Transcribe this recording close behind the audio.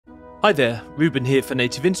Hi there, Reuben here for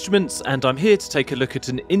Native Instruments, and I'm here to take a look at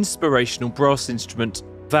an inspirational brass instrument,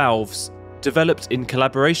 Valves, developed in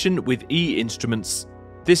collaboration with E Instruments.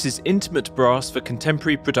 This is intimate brass for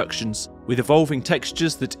contemporary productions, with evolving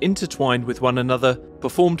textures that intertwine with one another,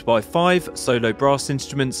 performed by 5 solo brass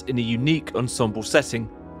instruments in a unique ensemble setting: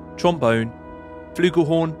 trombone,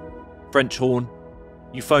 flugelhorn, French horn,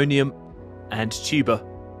 euphonium, and tuba.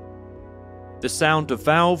 The sound of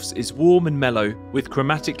Valves is warm and mellow, with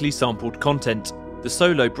chromatically sampled content. The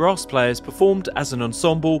solo brass players performed as an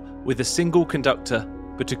ensemble with a single conductor,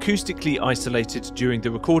 but acoustically isolated during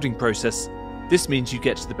the recording process. This means you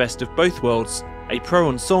get the best of both worlds, a pro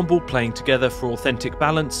ensemble playing together for authentic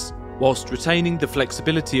balance, whilst retaining the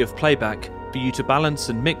flexibility of playback for you to balance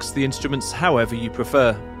and mix the instruments however you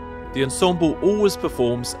prefer. The ensemble always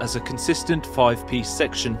performs as a consistent 5-piece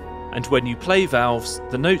section, and when you play Valves,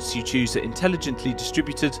 the notes you choose are intelligently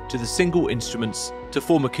distributed to the single instruments to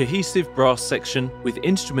form a cohesive brass section with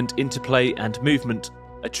instrument interplay and movement,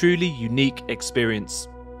 a truly unique experience.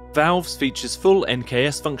 Valves features full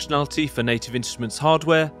NKS functionality for Native Instruments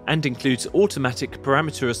hardware and includes automatic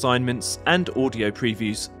parameter assignments and audio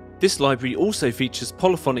previews. This library also features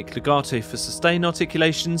polyphonic legato for sustain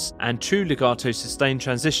articulations and true legato sustain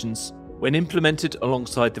transitions. When implemented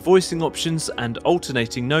alongside the voicing options and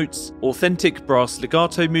alternating notes, authentic brass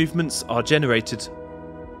legato movements are generated.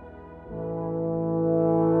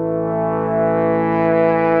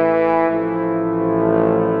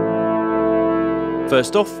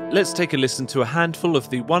 First off, let's take a listen to a handful of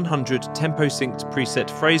the 100 tempo-synced preset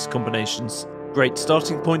phrase combinations. Great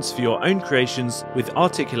starting points for your own creations with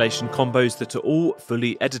articulation combos that are all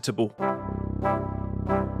fully editable.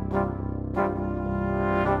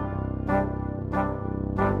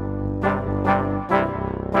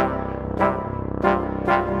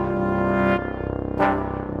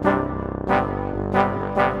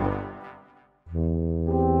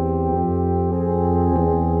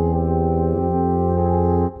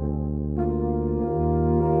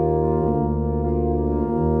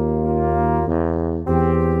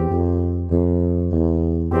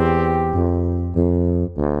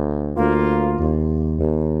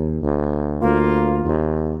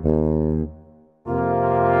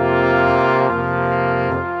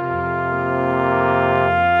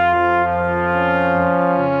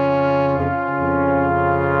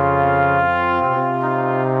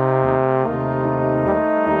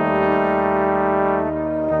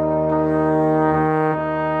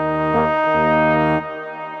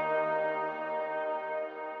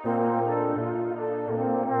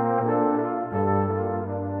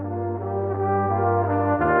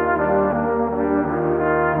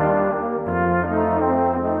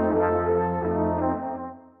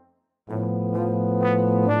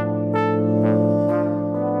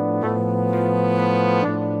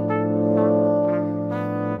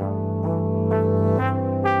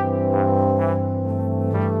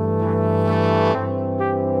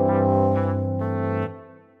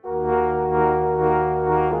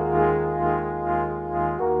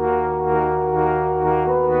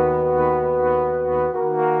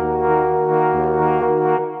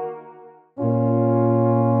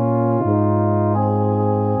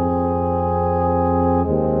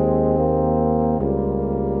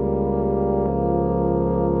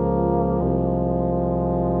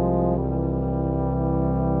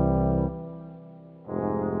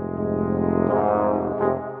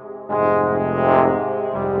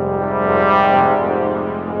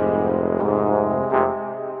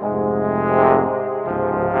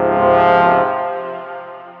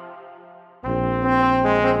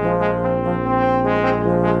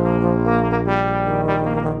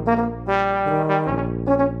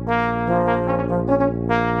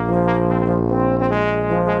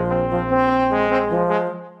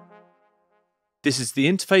 This is the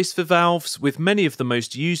interface for Valves, with many of the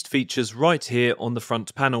most used features right here on the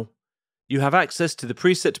front panel. You have access to the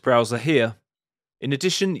preset browser here. In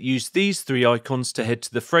addition, use these 3 icons to head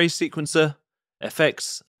to the phrase sequencer,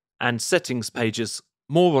 effects, and settings pages.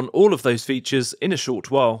 More on all of those features in a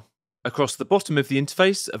short while. Across the bottom of the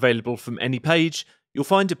interface, available from any page, you'll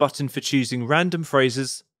find a button for choosing random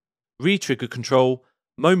phrases, re-trigger control,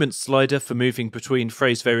 moment slider for moving between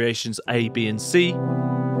phrase variations A, B, and C,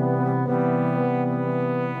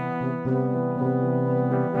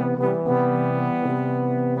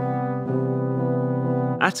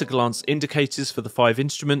 at-a-glance indicators for the 5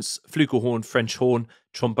 instruments: flugelhorn, French horn,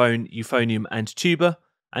 trombone, euphonium, and tuba,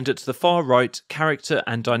 and at the far right, character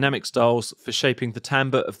and dynamic styles for shaping the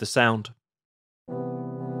timbre of the sound.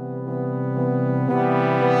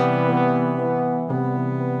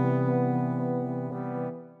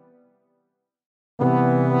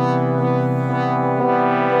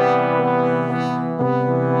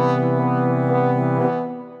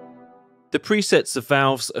 presets of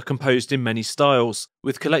valves are composed in many styles,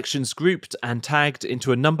 with collections grouped and tagged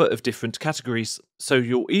into a number of different categories, so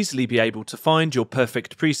you'll easily be able to find your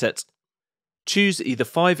perfect preset. Choose either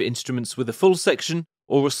 5 instruments with a full section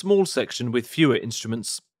or a small section with fewer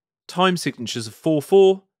instruments. Time signatures of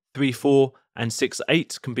 4/4, 3/4 and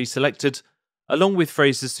 6/8 can be selected, along with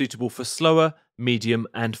phrases suitable for slower, medium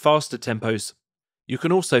and faster tempos. You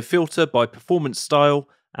can also filter by performance style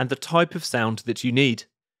and the type of sound that you need.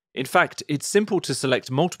 In fact, it's simple to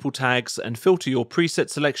select multiple tags and filter your preset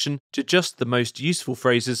selection to just the most useful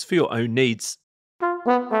phrases for your own needs.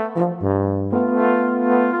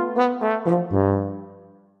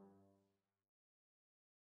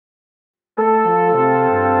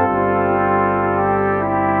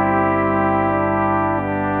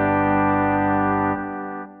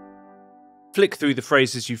 Flick through the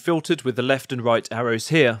phrases you filtered with the left and right arrows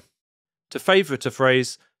here. To favourite a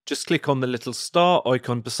phrase, just click on the little star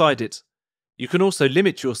icon beside it. You can also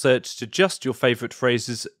limit your search to just your favourite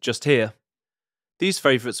phrases just here. These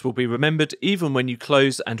favourites will be remembered even when you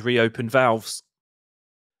close and reopen Valves.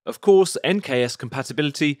 Of course, NKS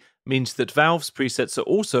compatibility means that Valves presets are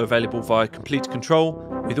also available via Complete Control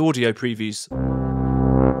with audio previews.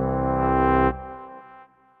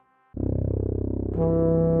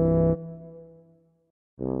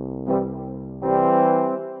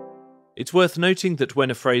 It's worth noting that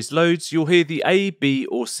when a phrase loads, you'll hear the A, B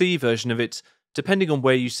or C version of it, depending on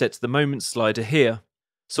where you set the moment slider here.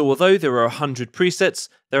 So although there are 100 presets,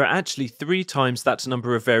 there are actually 3 times that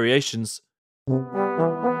number of variations.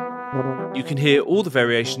 You can hear all the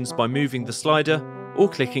variations by moving the slider or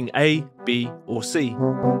clicking A, B or C.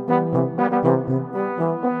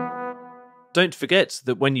 Don't forget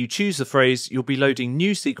that when you choose a phrase, you'll be loading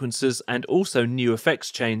new sequences and also new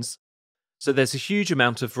effects chains. So there's a huge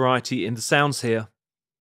amount of variety in the sounds here.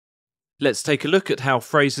 Let's take a look at how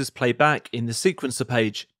phrases play back in the sequencer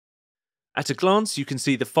page. At a glance, you can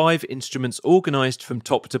see the 5 instruments organised from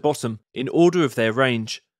top to bottom, in order of their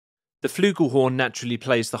range. The flugelhorn naturally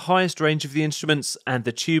plays the highest range of the instruments and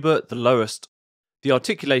the tuba the lowest. The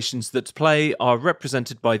articulations that play are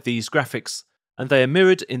represented by these graphics, and they are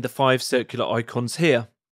mirrored in the 5 circular icons here.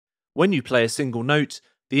 When you play a single note,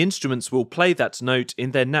 the instruments will play that note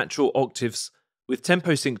in their natural octaves, with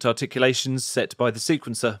tempo-synced articulations set by the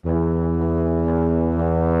sequencer.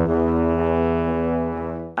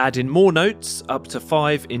 Add in more notes, up to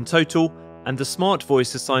 5 in total, and the smart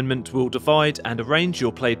voice assignment will divide and arrange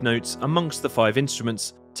your played notes amongst the 5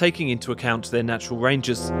 instruments, taking into account their natural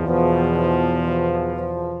ranges.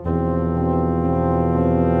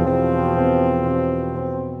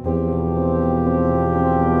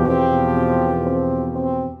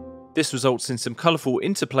 This results in some colourful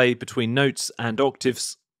interplay between notes and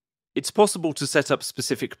octaves. It's possible to set up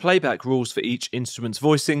specific playback rules for each instrument's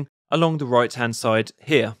voicing along the right-hand side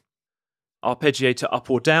here. Arpeggiator up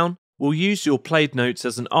or down will use your played notes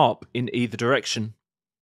as an arp in either direction.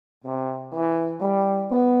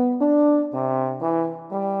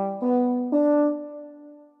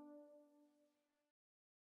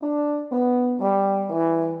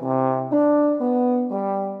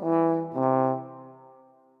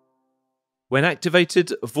 When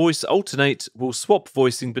activated, Voice Alternate will swap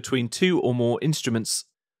voicing between 2 or more instruments.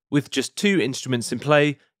 With just 2 instruments in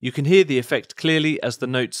play, you can hear the effect clearly as the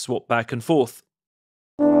notes swap back and forth.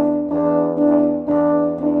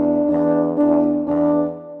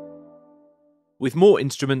 With more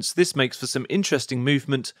instruments, this makes for some interesting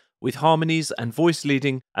movement, with harmonies and voice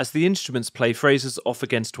leading as the instruments play phrases off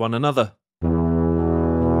against one another.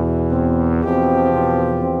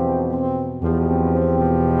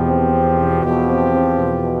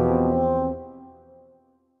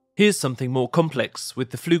 Here's something more complex,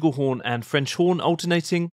 with the flugelhorn and French horn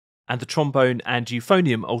alternating, and the trombone and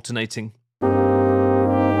euphonium alternating.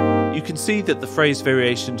 You can see that the phrase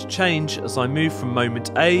variations change as I move from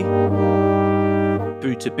moment A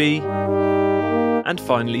through to B, and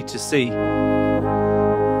finally to C.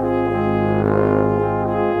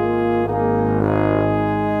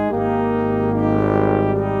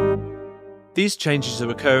 These changes are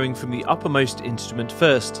occurring from the uppermost instrument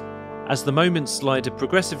first, as the moment slider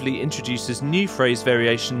progressively introduces new phrase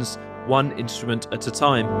variations, one instrument at a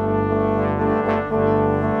time.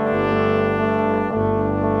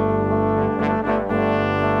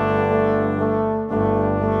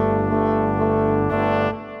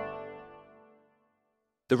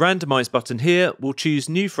 The randomize button here will choose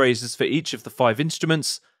new phrases for each of the 5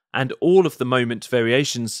 instruments and all of the moment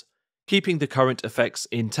variations, keeping the current effects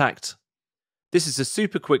intact. This is a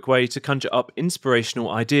super quick way to conjure up inspirational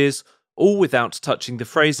ideas, all without touching the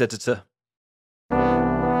phrase editor.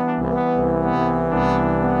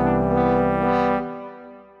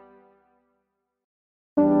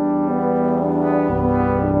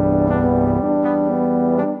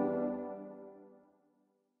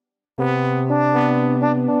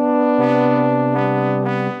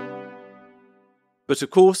 But of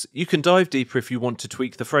course, you can dive deeper if you want to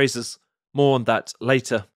tweak the phrases. More on that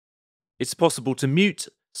later. It's possible to mute,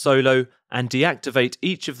 solo, and deactivate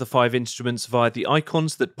each of the 5 instruments via the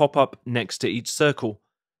icons that pop up next to each circle.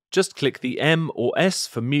 Just click the M or S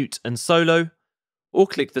for mute and solo, or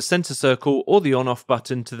click the center circle or the on-off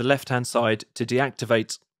button to the left-hand side to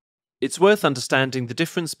deactivate. It's worth understanding the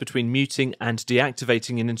difference between muting and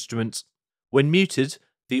deactivating an instrument. When muted,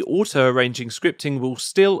 the auto-arranging scripting will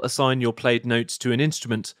still assign your played notes to an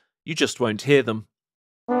instrument, you just won't hear them.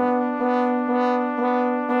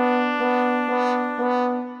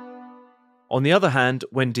 On the other hand,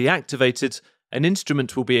 when deactivated, an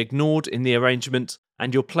instrument will be ignored in the arrangement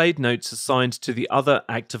and your played notes assigned to the other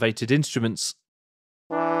activated instruments.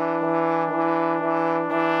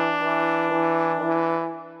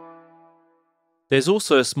 There's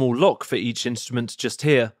also a small lock for each instrument just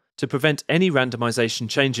here, to prevent any randomization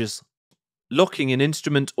changes. Locking an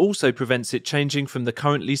instrument also prevents it changing from the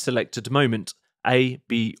currently selected moment, A,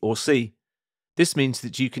 B, or C. This means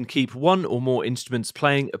that you can keep one or more instruments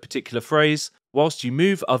playing a particular phrase, whilst you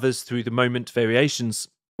move others through the moment variations.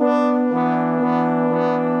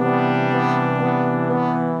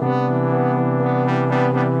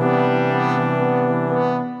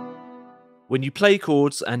 When you play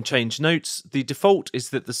chords and change notes, the default is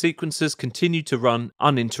that the sequences continue to run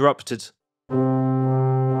uninterrupted.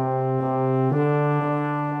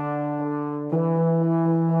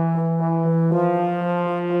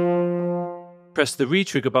 Press the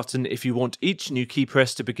re-trigger button if you want each new key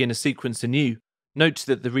press to begin a sequence anew. Note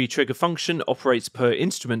that the re-trigger function operates per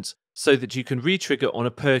instrument, so that you can re-trigger on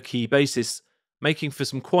a per key basis, making for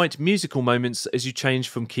some quite musical moments as you change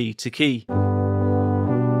from key to key.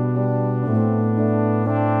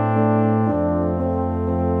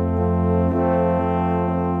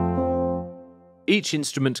 Each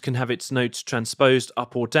instrument can have its notes transposed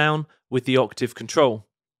up or down with the octave control.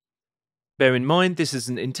 Bear in mind this is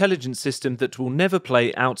an intelligent system that will never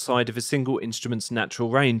play outside of a single instrument's natural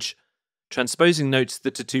range, transposing notes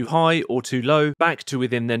that are too high or too low back to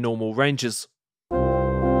within their normal ranges.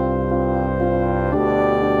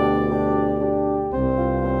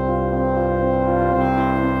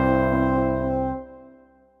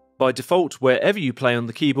 By default, wherever you play on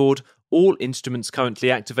the keyboard, all instruments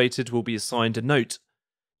currently activated will be assigned a note.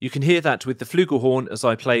 You can hear that with the flugelhorn as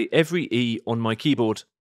I play every E on my keyboard.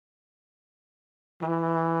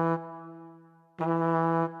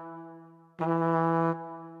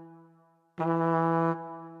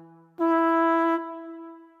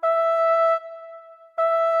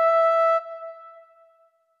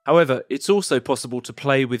 However, it's also possible to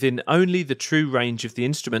play within only the true range of the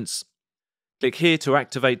instruments. Click here to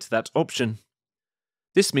activate that option.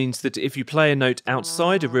 This means that if you play a note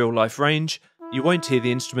outside a real-life range, you won't hear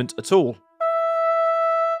the instrument at all.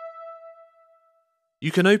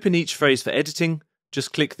 You can open each phrase for editing.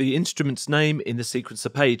 Just click the instrument's name in the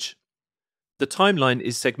sequencer page. The timeline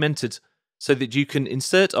is segmented, so that you can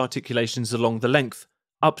insert articulations along the length,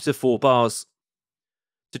 up to 4 bars.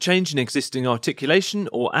 To change an existing articulation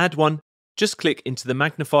or add one, just click into the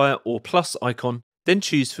magnifier or plus icon, then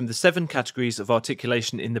choose from the 7 categories of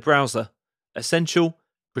articulation in the browser: Essential,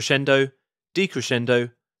 Crescendo,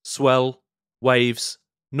 Decrescendo, Swell, Waves,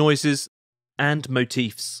 Noises, and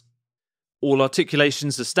Motifs. All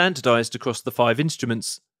articulations are standardized across the 5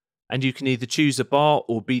 instruments, and you can either choose a bar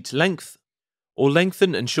or beat length, or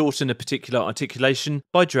lengthen and shorten a particular articulation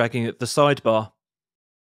by dragging at the sidebar.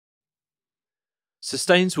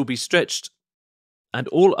 Sustains will be stretched, and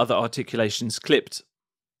all other articulations clipped.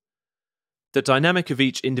 The dynamic of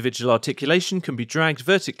each individual articulation can be dragged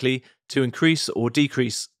vertically to increase or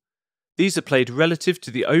decrease. These are played relative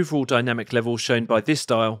to the overall dynamic level shown by this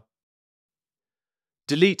dial.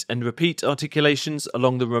 Delete and repeat articulations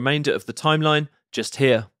along the remainder of the timeline just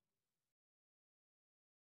here.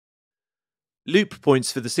 Loop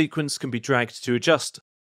points for the sequence can be dragged to adjust,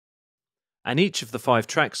 and each of the 5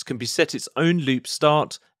 tracks can be set its own loop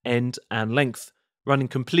start, end, and length, running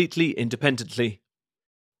completely independently.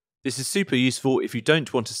 This is super useful if you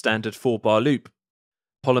don't want a standard 4-bar loop.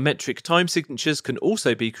 Polymetric time signatures can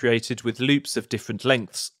also be created with loops of different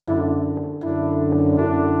lengths.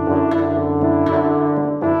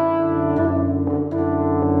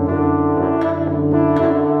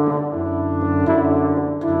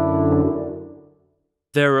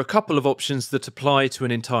 There are a couple of options that apply to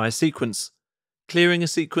an entire sequence: clearing a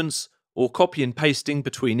sequence or copy and pasting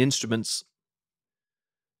between instruments.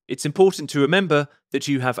 It's important to remember that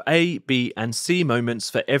you have A, B, and C moments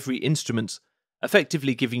for every instrument,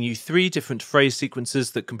 effectively giving you 3 different phrase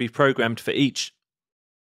sequences that can be programmed for each.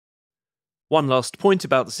 One last point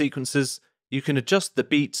about the sequences: You can adjust the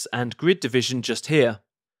beats and grid division just here.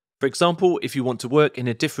 For example, if you want to work in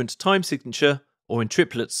a different time signature or in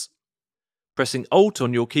triplets. Pressing Alt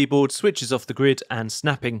on your keyboard switches off the grid and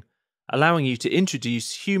snapping, allowing you to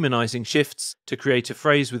introduce humanizing shifts to create a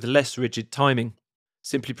phrase with less rigid timing.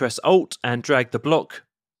 Simply press Alt and drag the block,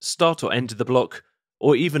 start or end the block,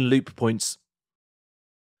 or even loop points.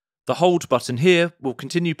 The Hold button here will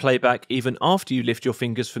continue playback even after you lift your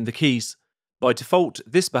fingers from the keys. By default,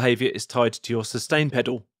 this behaviour is tied to your sustain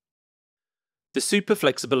pedal. The Super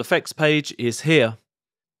Flexible Effects page is here.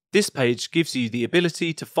 This page gives you the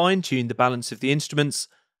ability to fine-tune the balance of the instruments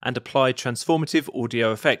and apply transformative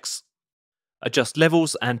audio effects. Adjust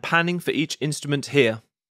levels and panning for each instrument here.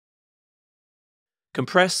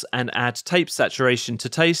 Compress and add tape saturation to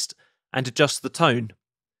taste and adjust the tone.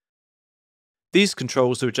 These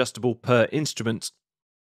controls are adjustable per instrument.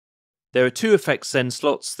 There are 2 effect send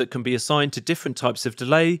slots that can be assigned to different types of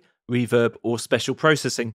delay, reverb, or special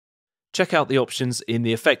processing. Check out the options in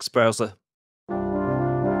the effects browser.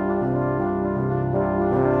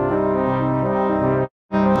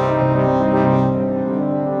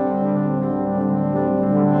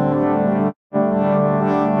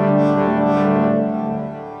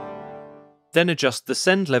 Then adjust the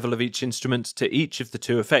send level of each instrument to each of the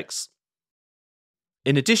 2 effects.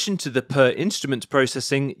 In addition to the per instrument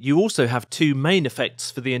processing, you also have 2 main effects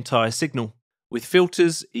for the entire signal, with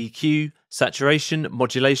filters, EQ, saturation,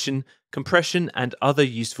 modulation, compression, and other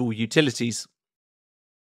useful utilities.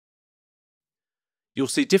 You'll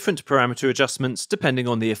see different parameter adjustments depending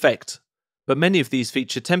on the effect, but many of these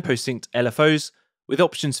feature tempo-synced LFOs with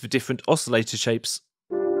options for different oscillator shapes.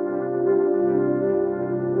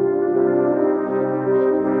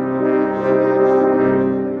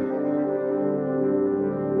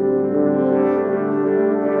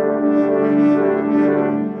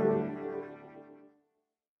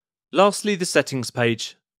 Lastly, the settings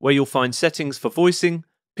page, where you'll find settings for voicing,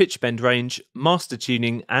 pitch bend range, master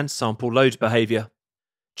tuning, and sample load behaviour.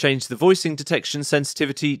 Change the voicing detection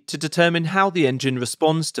sensitivity to determine how the engine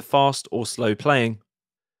responds to fast or slow playing.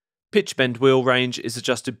 Pitch bend wheel range is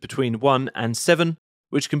adjusted between 1 and 7,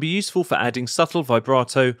 which can be useful for adding subtle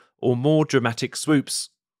vibrato or more dramatic swoops.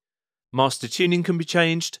 Master tuning can be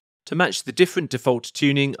changed to match the different default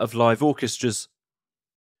tuning of live orchestras.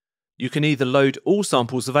 You can either load all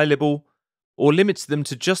samples available or limit them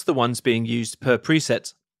to just the ones being used per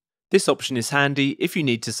preset. This option is handy if you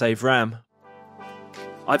need to save RAM.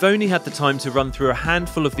 I've only had the time to run through a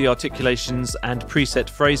handful of the articulations and preset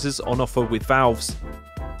phrases on offer with Valves.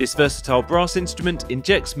 This versatile brass instrument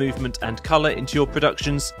injects movement and colour into your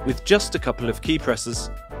productions with just a couple of key presses.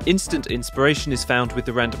 Instant inspiration is found with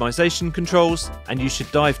the randomization controls, and you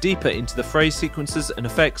should dive deeper into the phrase sequences and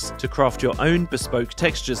effects to craft your own bespoke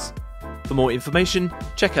textures. For more information,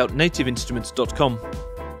 check out nativeinstruments.com.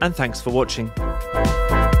 And thanks for watching.